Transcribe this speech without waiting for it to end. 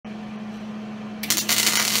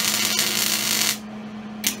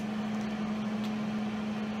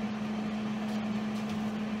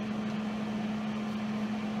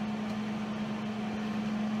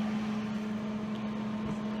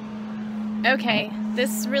Okay,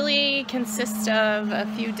 this really consists of a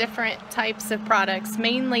few different types of products,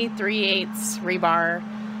 mainly 3/8 rebar,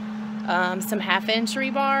 some 1/2-inch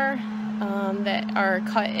rebar that are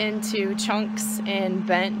cut into chunks and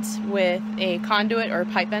bent with a conduit or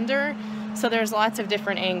pipe bender. So there's lots of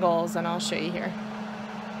different angles, and I'll show you here.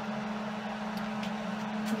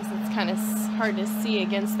 It's kind of hard to see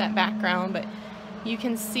against that background, but you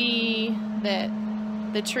can see that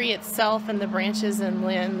the tree itself and the branches and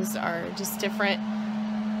limbs are just different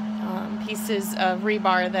pieces of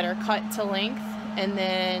rebar that are cut to length and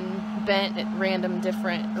then bent at random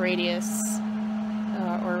different radius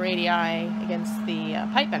or radii against the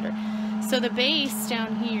pipe bender. So the base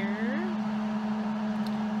down here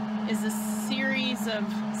is a series of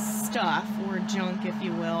stuff, or junk if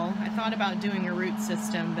you will. I thought about doing a root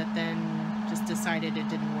system, but then just decided it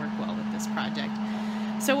didn't work well with this project.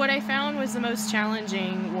 So what I found was the most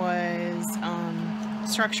challenging was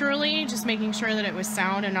structurally, just making sure that it was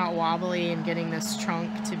sound and not wobbly, and getting this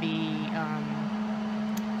trunk to be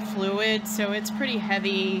fluid. So it's pretty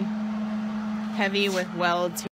heavy with weld